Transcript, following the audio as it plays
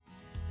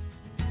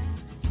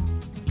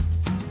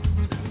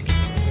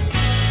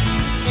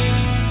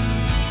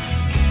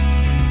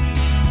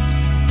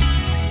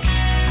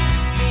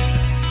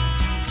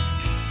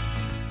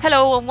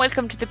Hello and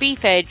welcome to the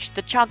Beef Edge,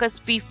 the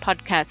Teagasc Beef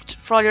Podcast,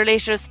 for all your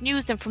latest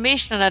news,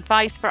 information and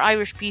advice for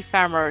Irish beef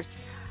farmers.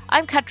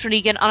 I'm Catherine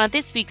Egan, and on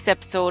this week's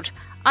episode,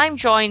 I'm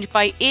joined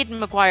by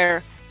Aidan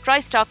Maguire,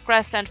 Drystock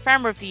Grassland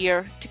Farmer of the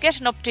Year, to get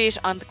an update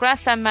on the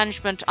grassland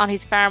management on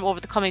his farm over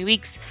the coming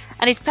weeks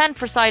and his plan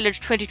for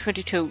silage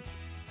 2022.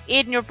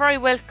 Aidan, you're very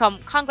welcome.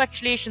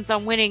 Congratulations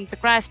on winning the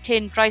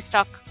Grass10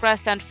 Drystock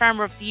Grassland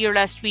Farmer of the Year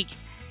last week.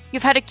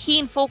 You've had a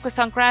keen focus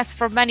on grass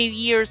for many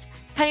years.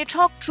 Can you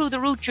talk through the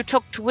route you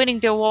took to winning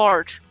the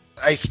award?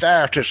 I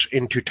started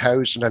in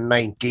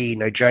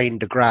 2019. I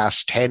joined the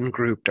Grass10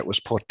 group that was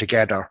put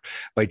together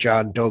by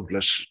John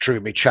Douglas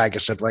through my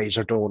Teagasc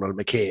advisor Donald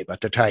McCabe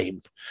at the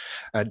time.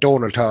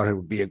 Donald thought it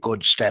would be a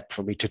good step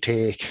for me to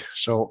take.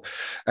 So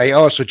I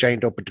also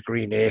joined up with the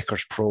Green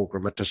Acres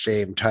programme at the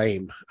same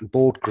time. And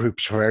both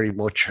groups were very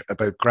much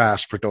about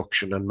grass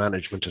production and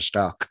management of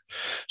stock.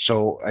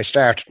 So I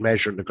started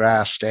measuring the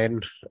grass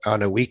then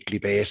on a weekly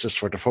basis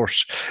for the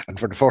first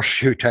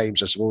few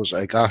times. I suppose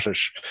I got it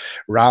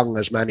wrong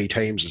as many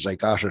times as I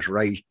got it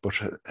right.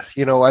 But,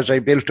 as I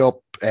built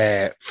up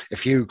a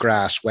few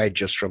grass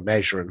wedges from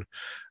measuring,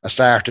 I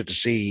started to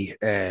see,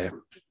 I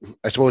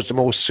suppose, the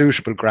most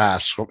suitable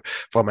grass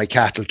for my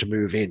cattle to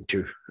move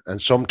into. And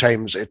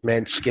sometimes it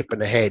meant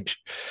skipping ahead,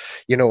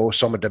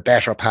 some of the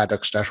better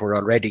paddocks that were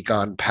already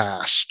gone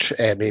past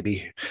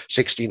maybe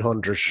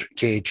 1,600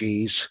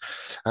 kgs.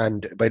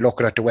 And by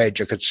looking at the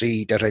wedge, I could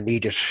see that I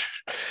needed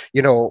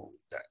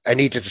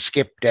to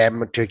skip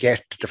them to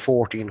get the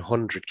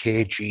 1,400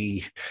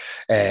 kg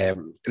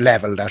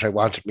level that I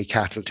wanted my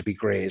cattle to be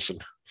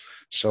grazing.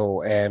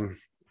 So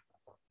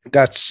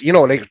that's,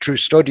 like through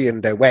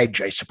studying the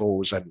wedge, I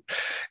suppose, and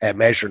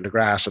measuring the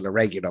grass on a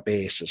regular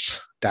basis.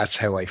 That's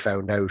how I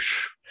found out.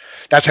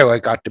 That's how I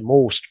got the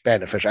most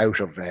benefit out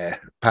of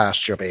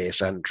pasture base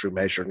and through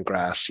measuring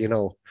grass,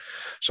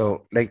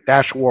 So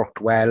that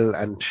worked well,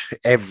 and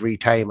every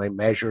time I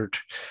measured,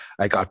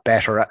 I got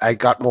better. I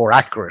got more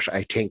accurate,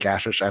 I think,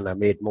 at it, and I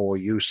made more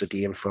use of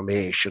the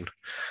information.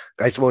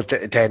 I suppose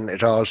then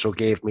it also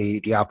gave me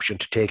the option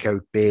to take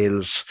out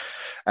bales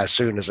as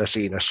soon as I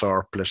seen a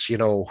surplus,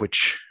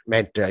 which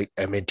meant I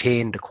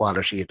maintained the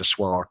quality of the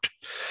swart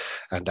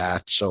and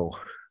that, so...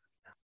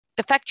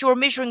 The fact you were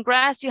measuring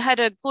grass, you had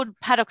a good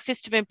paddock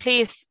system in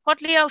place.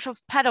 What layout of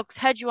paddocks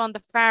had you on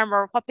the farm,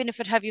 or what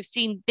benefit have you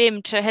seen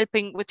them to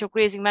helping with your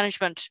grazing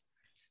management?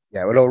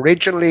 Yeah, well,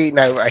 originally,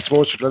 now, I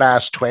suppose for the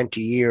last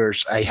 20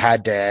 years, I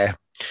had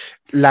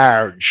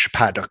large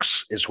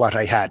paddocks is what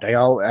I had. I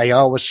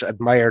always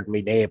admired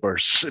my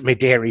neighbours, my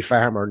dairy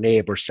farmer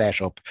neighbour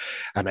setup,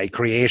 and I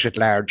created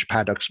large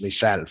paddocks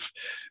myself.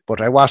 But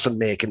I wasn't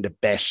making the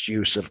best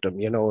use of them,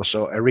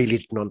 so I really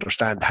didn't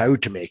understand how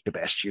to make the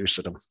best use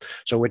of them.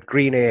 So with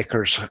Green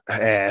Acres,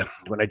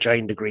 when I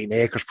joined the Green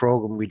Acres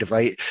programme, we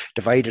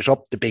divided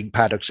up the big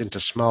paddocks into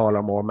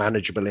smaller, more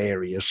manageable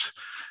areas.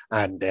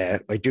 And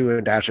by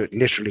doing that,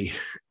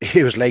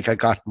 it was like I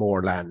got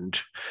more land.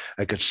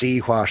 I could see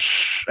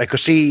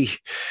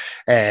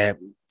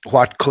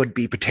what could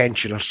be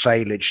potential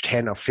silage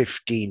 10 or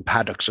 15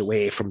 paddocks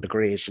away from the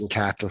grazing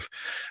cattle.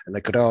 And I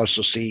could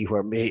also see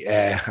where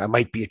I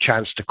might be a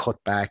chance to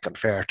cut back on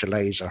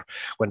fertiliser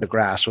when the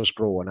grass was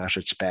growing at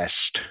its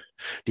best.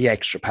 The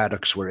extra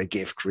paddocks were a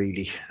gift,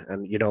 really.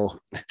 And,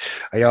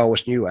 I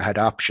always knew I had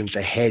options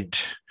ahead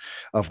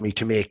of me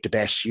to make the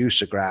best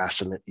use of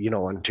grass and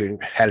to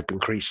help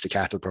increase the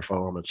cattle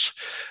performance.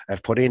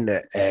 I've put in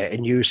a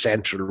new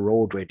central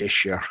roadway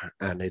this year,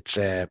 and it's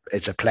a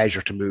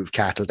pleasure to move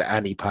cattle to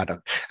any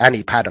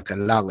paddock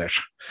along it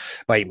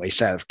by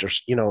myself.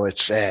 There's,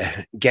 it's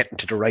getting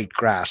to the right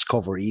grass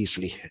cover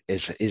easily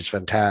is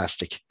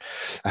fantastic.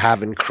 I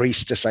have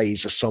increased the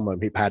size of some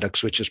of my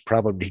paddocks, which is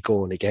probably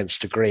going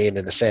against the grain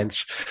in a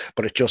sense,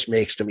 but it just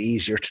makes them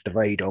easier to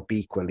divide up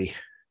equally.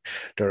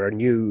 There are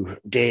new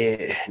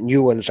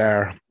ones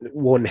are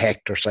 1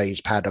 hectare size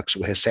paddocks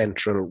with a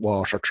central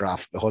water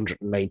trough,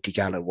 190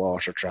 gallon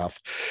water trough.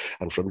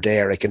 And from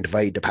there, I can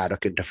divide the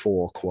paddock into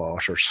 4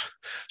 quarters.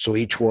 So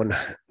each 1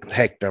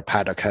 hectare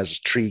paddock has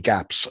 3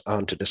 gaps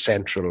onto the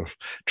central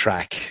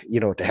track,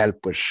 to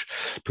help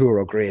with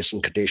poorer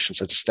grazing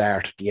conditions at the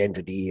start, at the end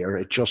of the year.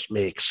 It just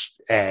makes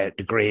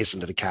the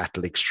grazing of the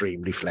cattle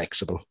extremely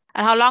flexible.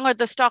 And how long are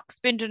the stock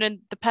spending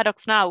in the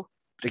paddocks now?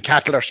 The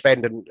cattle are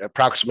spending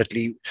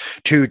approximately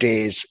 2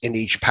 days in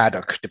each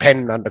paddock,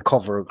 depending on the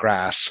cover of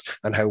grass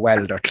and how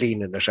well they're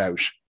cleaning it out.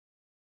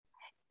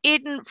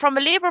 Aidan, from a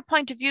labour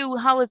point of view,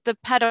 how has the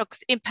paddocks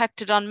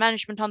impacted on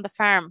management on the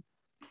farm?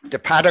 The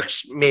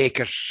paddocks make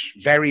it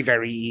very,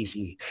 very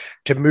easy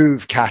to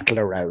move cattle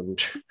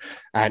around.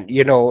 And,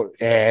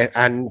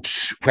 and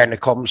when it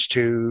comes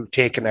to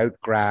taking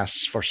out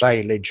grass for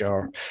silage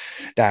or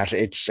that,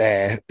 it's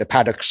the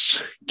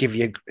paddocks give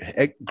you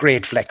a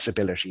great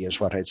flexibility is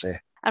what I'd say.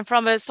 And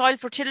from a soil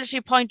fertility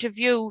point of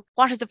view,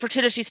 what is the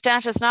fertility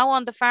status now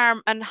on the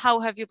farm and how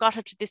have you got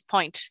it to this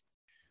point?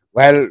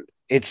 Well,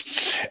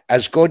 it's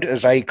as good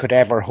as I could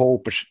ever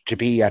hope it to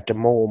be at the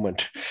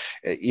moment.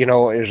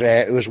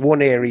 It was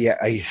one area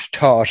I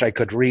thought I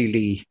could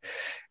really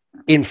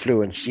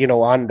influence,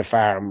 on the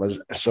farm.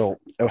 So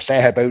I was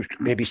say about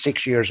maybe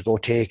 6 years ago,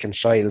 taking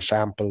soil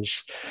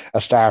samples. I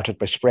started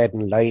by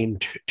spreading lime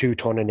 2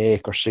 ton an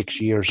acre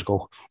 6 years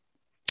ago,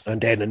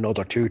 and then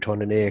another 2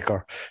 ton an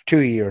acre 2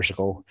 years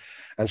ago,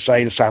 and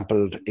soil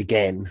sampled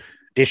again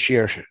this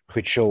year,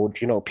 which showed,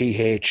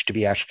 pH to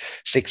be at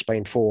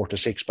 6.4 to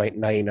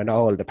 6.9 in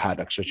all the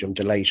paddocks, which I'm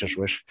delighted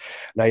with.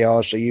 And I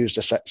also used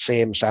the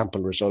same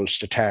sample results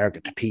to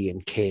target the P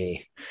and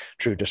K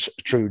through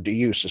the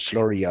use of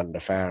slurry on the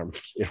farm.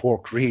 It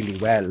worked really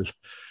well.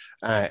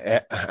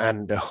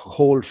 And the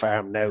whole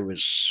farm now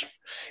is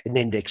an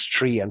index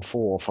 3 and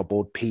 4 for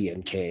both P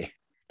and K.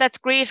 That's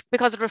great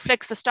because it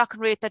reflects the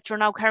stocking rate that you're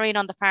now carrying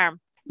on the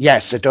farm.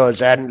 Yes, it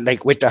does. And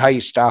like with the high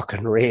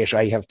stocking rate,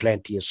 I have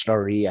plenty of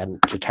slurry,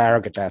 and to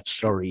target that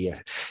slurry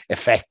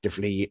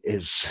effectively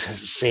is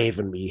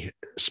saving me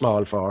a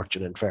small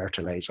fortune in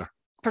fertilizer.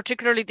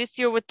 Particularly this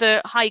year with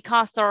the high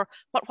costs, or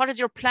what is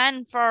your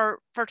plan for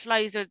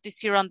fertilizer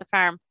this year on the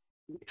farm?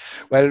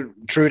 Well,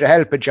 through the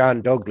help of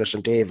John Douglas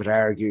and David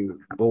Argue,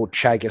 both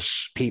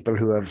Teagasc people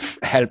who have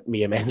helped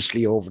me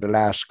immensely over the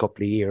last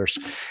couple of years,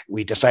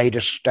 we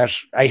decided that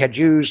I had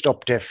used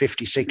up to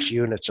 56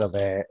 units of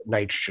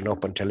nitrogen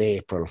up until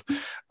April.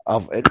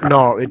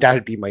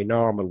 That'd be my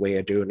normal way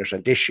of doing it.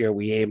 And this year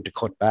we aim to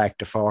cut back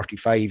to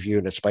 45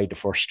 units by the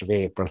 1st of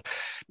April.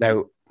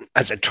 Now,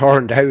 as it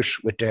turned out,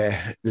 with the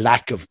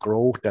lack of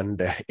growth and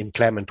the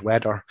inclement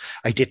weather,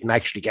 I didn't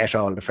actually get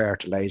all the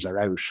fertilizer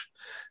out.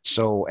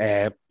 So,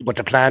 but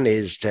the plan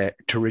is to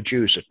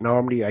reduce it.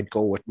 Normally, I'd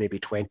go with maybe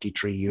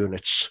 23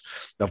 units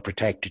of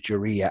protected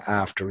urea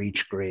after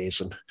each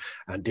grazing.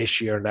 And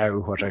this year now,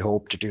 what I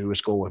hope to do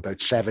is go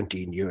about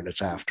 17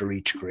 units after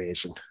each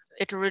grazing.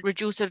 It'll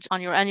reduce it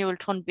on your annual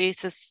ton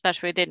basis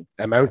that way then?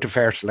 The amount of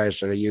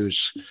fertilizer I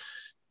use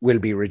will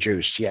be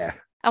reduced, yeah.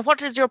 And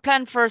what is your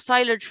plan for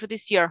silage for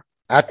this year?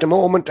 At the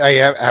moment, I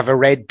have a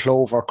red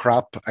clover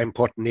crop. I'm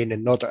putting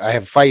in I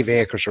have 5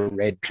 acres of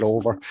red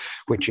clover,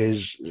 which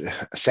is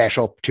set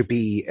up to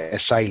be a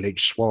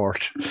silage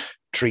sward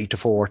 3 to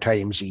 4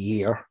 times a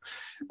year.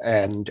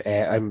 And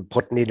I'm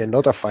putting in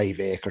another 5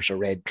 acres of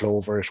red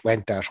clover. It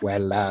went that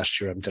well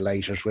last year. I'm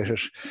delighted with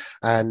it.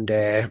 And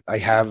I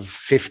have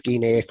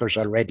 15 acres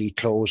already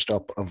closed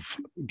up of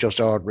just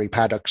ordinary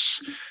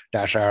paddocks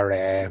that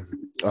are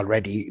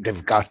already,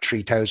 they've got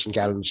 3,000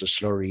 gallons of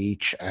slurry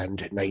each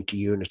and 90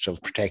 units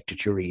of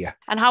protected urea.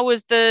 And how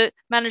is the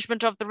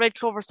management of the red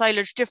clover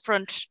silage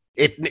different?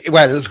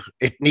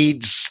 It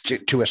needs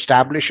to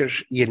establish it.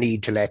 You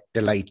need to let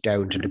the light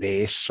down to the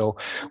base. So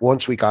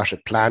once we got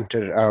it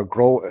planted or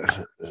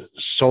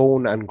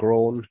sown and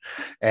grown,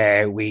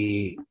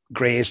 we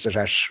grazed it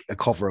at a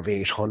cover of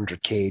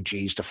 800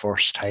 kgs the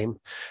first time.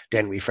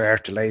 Then we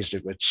fertilized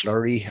it with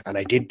slurry, and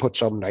I did put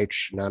some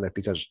nitrogen on it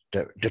because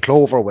the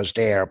clover was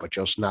there, but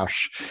just not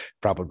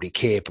probably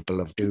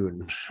capable of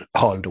doing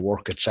all the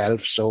work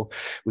itself. So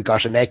we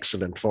got an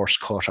excellent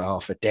first cut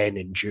off it then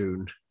in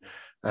June.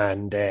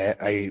 And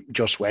I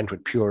just went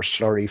with pure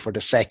slurry for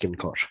the second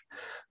cut.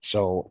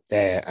 So,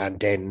 and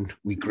then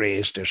we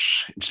grazed it.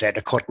 Instead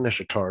of cutting it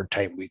a third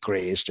time, we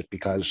grazed it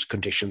because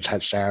conditions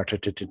had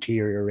started to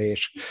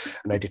deteriorate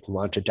and I didn't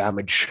want to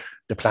damage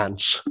the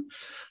plants.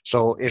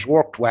 So it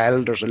worked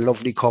well. There's a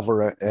lovely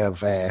cover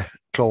of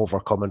clover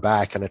coming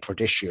back in it for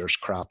this year's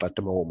crop at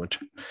the moment.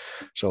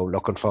 So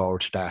looking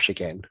forward to that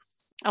again.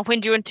 And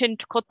when do you intend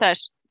to cut that?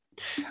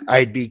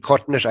 I'd be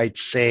cutting it, I'd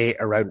say,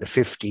 around the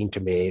 15th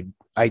of May.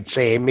 I'd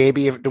say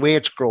maybe if the way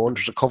it's grown,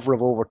 there's a cover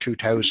of over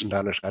 2,000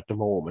 on it at the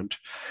moment.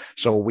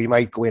 So we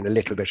might go in a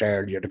little bit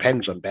earlier.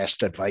 Depends on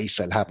best advice.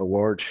 I'll have a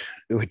word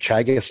with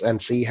Teagasc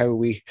and see how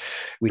we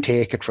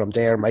take it from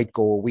there. Might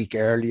go a week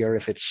earlier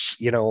if it's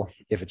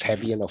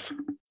heavy enough.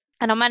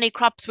 And how many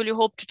crops will you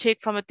hope to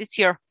take from it this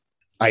year?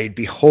 I'd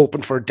be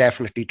hoping for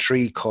definitely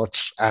 3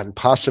 cuts and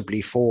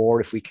possibly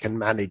 4 if we can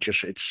manage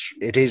it.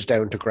 It is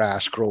down to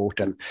grass growth,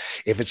 and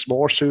if it's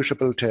more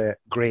suitable to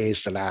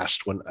graze the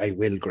last one, I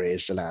will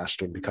graze the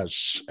last one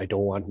because I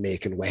don't want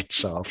making wet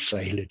soft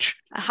silage.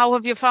 How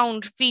have you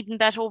found feeding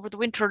that over the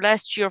winter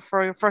last year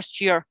for your first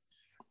year?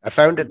 I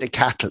found that the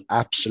cattle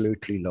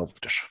absolutely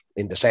loved it,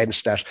 in the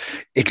sense that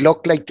it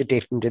looked like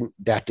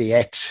that they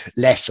ate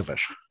less of it,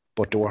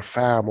 but they were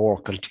far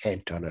more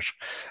content on it.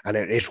 And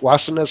it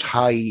wasn't as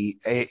high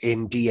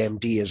in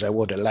DMD as I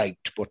would have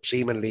liked, but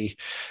seemingly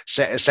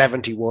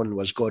 71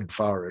 was good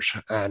for it.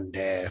 And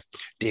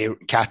the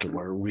cattle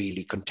were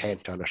really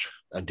content on it.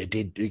 And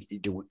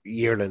the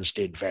yearlings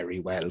did very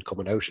well.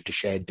 Coming out of the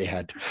shed, they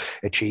had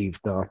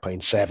achieved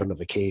 0.7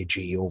 of a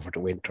kg over the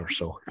winter.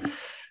 So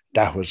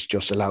that was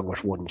just along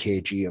with 1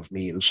 kg of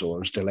meal. So I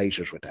was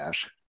delighted with that.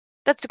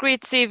 That's a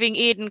great saving,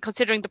 Aidan,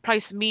 considering the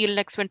price of meal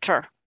next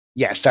winter.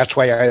 Yes, that's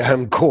why I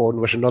am going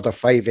with another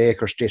 5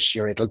 acres this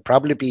year. That'll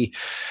probably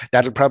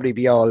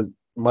be all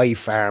my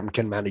farm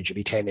can manage to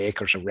be 10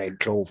 acres of red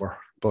clover.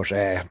 But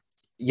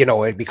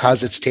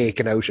because it's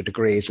taken out of the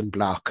grazing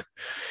block,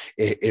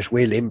 it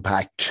will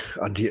impact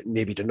on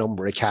maybe the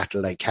number of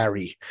cattle I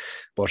carry,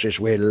 but it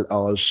will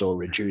also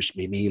reduce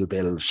my meal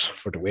bills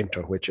for the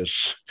winter, which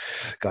has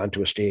gone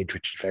to a stage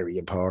which is very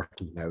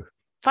important now.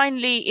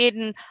 Finally,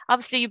 Aidan,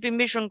 obviously you've been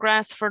measuring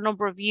grass for a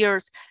number of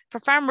years. For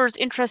farmers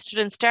interested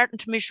in starting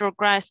to measure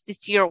grass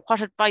this year,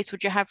 what advice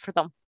would you have for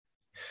them?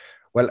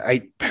 Well,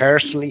 I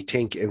personally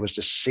think it was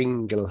the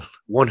single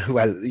one.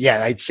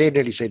 Nearly say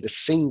the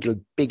single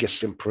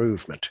biggest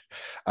improvement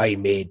I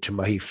made to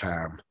my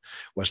farm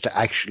was to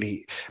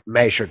actually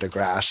measure the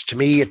grass. To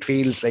me, it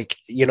feels like,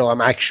 I'm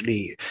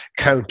actually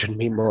counting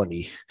me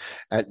money.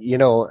 And,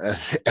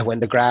 when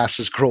the grass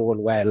is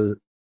growing well,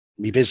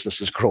 my business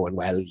is growing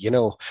well. You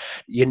know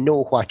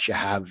what you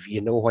have,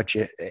 what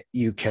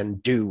you can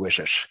do with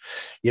it.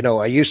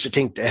 I used to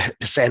think the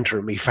center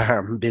of my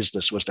farm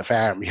business was the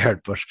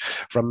farmyard, but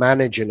from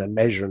managing and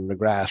measuring the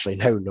grass, I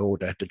now know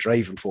that the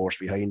driving force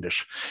behind it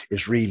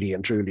is really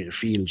and truly the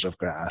fields of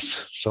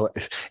grass. So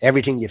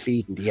everything you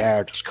feed in the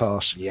yard is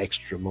costing you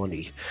extra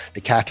money.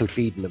 The cattle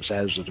feeding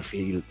themselves in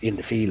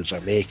the fields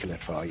are making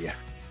it for you.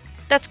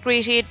 That's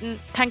great, Aidan.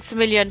 Thanks a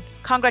million.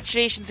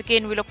 Congratulations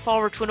again. We look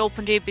forward to an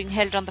open day being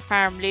held on the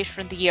farm later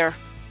in the year.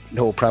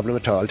 No problem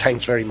at all.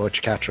 Thanks very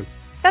much, Catherine.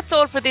 That's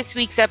all for this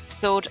week's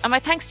episode, and my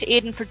thanks to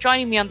Aidan for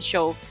joining me on the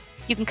show.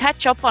 You can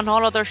catch up on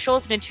all other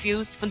shows and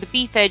interviews from the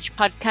Beef Edge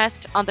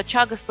podcast on the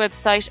Teagasc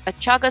website at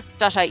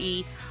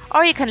teagasc.ie,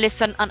 or you can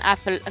listen on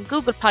Apple and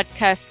Google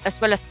Podcasts as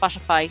well as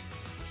Spotify.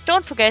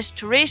 Don't forget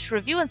to rate,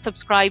 review and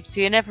subscribe so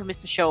you never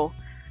miss a show.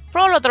 For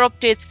all other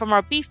updates from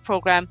our beef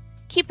programme,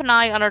 keep an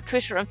eye on our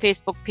Twitter and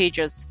Facebook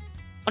pages.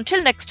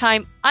 Until next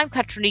time, I'm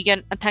Catherine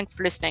Egan, and thanks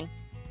for listening.